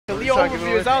video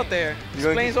overview is out there.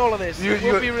 Explains all of this. It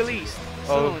will be released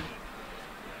soon.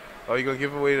 Oh, you gonna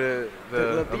give away the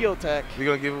Leo tech? You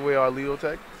gonna give away our Leo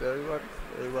tech to everybody?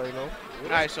 Everybody know? All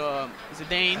right, so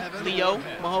Zidane, Leo,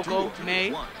 Mahouko,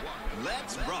 May.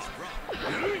 Let's rock.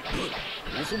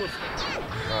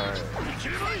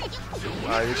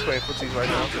 Alright, you're playing footsies right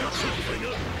now.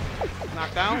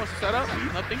 Knockdown, what's the setup?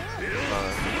 Nothing.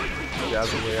 Yeah,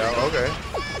 the way out. Okay.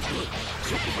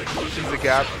 Sees the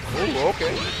gap. Oh,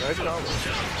 okay. Nice combo.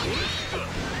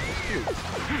 Cute.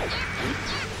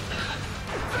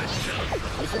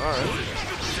 Alright.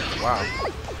 Wow.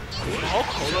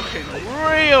 Mahouko looking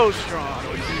real strong.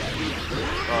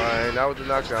 Alright, now with the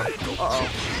knockdown. Uh-oh.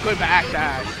 Good back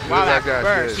dash. Wow, that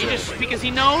burst. He just, because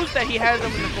he knows that he has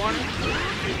him in the corner,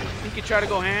 he could try to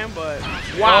go ham, but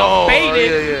wow,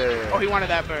 baited. Yeah. Oh, he wanted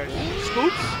that burst.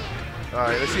 Scoops.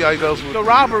 Alright, let's see how he goes with the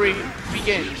robbery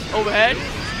begins. Overhead.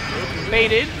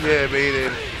 Baited. Yeah,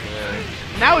 baited.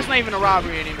 Now it's not even a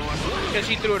robbery anymore because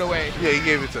he threw it away. Yeah, he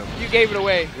gave it to him. You gave it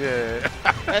away. Yeah.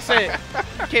 That's it.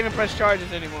 You can't even press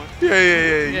charges anymore.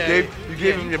 Yeah. You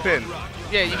gave him your pin.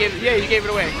 Yeah, you gave it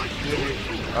away.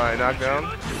 All right,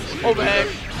 knockdown. Overhead.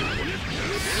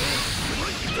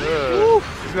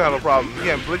 He's gonna have a problem. He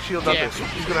can't blitz shield nothing. Yeah.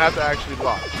 He's gonna have to actually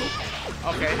block.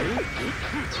 Okay.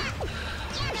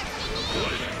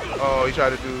 Oh, he tried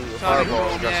to do a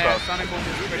fireball. Got stuck. Sonic Boom is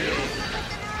pretty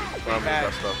bad.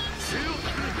 Got stuck.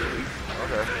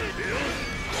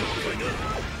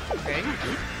 Okay.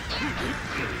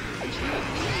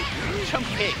 Jump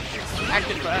kick.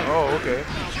 Active forever. Oh, okay.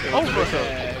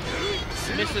 Overhead.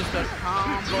 Misses the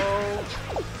combo.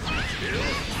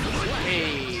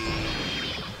 Hey.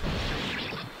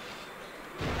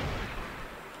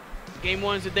 Game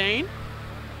 1 Zidane.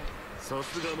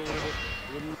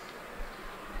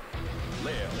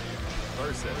 Leo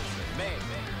versus May.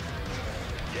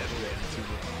 Get ready to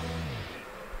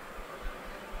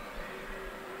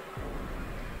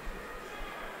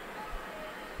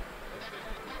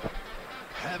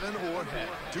Heaven or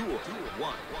Hell. Duel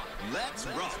 1. Let's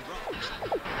rock.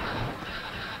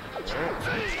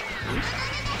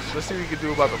 Let's see what we can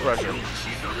do about the pressure.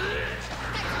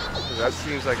 That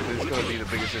seems like it's going to be the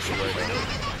biggest issue right now.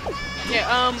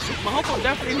 Yeah, Mahouko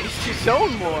definitely needs to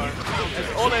zone more.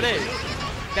 That's all it is.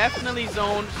 Definitely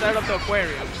zone, set up the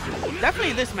aquarium.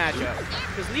 Definitely this matchup,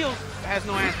 because Leo has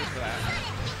no answers for that.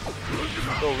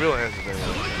 No real answers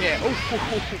anyway. Yeah,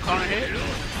 counter hit.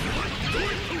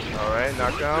 Alright,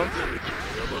 knockdown.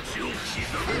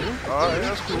 Alright,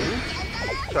 that's cool.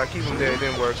 Try to keep him there, it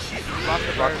didn't work. Block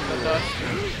the dust.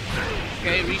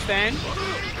 Okay, restand.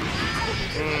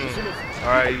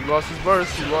 Alright, he lost his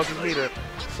burst, he lost his meter.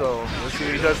 So, let's see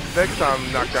what he does next time,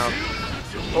 knockdown.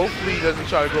 Hopefully he doesn't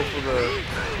try to go for the...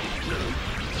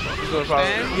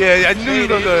 Yeah, I knew he was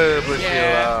going to go for the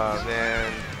shield. Oh,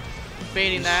 man.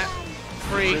 Baiting that.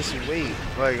 Free. Listen, wait.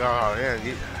 Like, oh, man.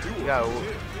 You got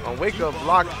on wake up,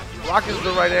 block is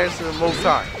the right answer most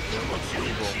times.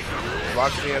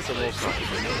 Block is the answer most times.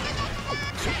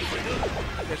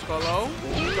 Just go low.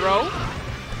 Throw.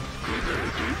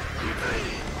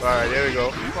 Alright, there we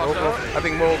go. I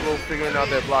think Mahouko figuring out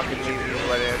that blocking may be the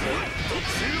right answer.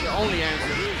 The only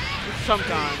answer.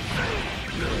 Sometimes.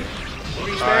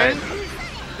 Restand.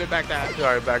 Good back dash.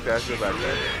 Alright, back dash, good back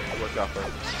dash. Worked out for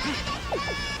him.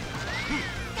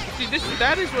 See,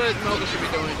 that is what Mahouko should be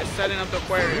doing, just setting up the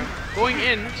aquarium. Going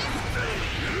in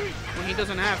when he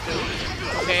doesn't have to.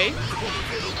 Okay.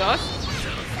 Dust.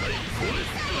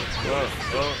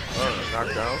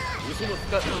 Knockdown.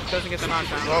 Doesn't get the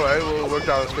knockdown. Alright, well, it worked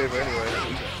out in his favor anyway.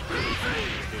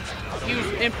 He was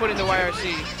inputting the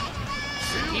YRC.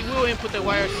 He will input the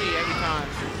YRC every time.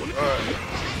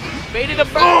 Alright. Baited a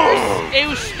burst. It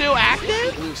was still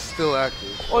active? It was still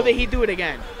active. Or did he do it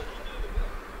again?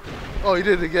 Oh, he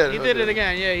did it again. He did it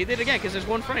again, yeah. He did it again because it's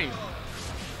one frame.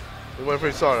 The one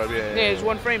frame startup, yeah. Yeah, it's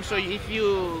one frame. So if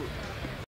you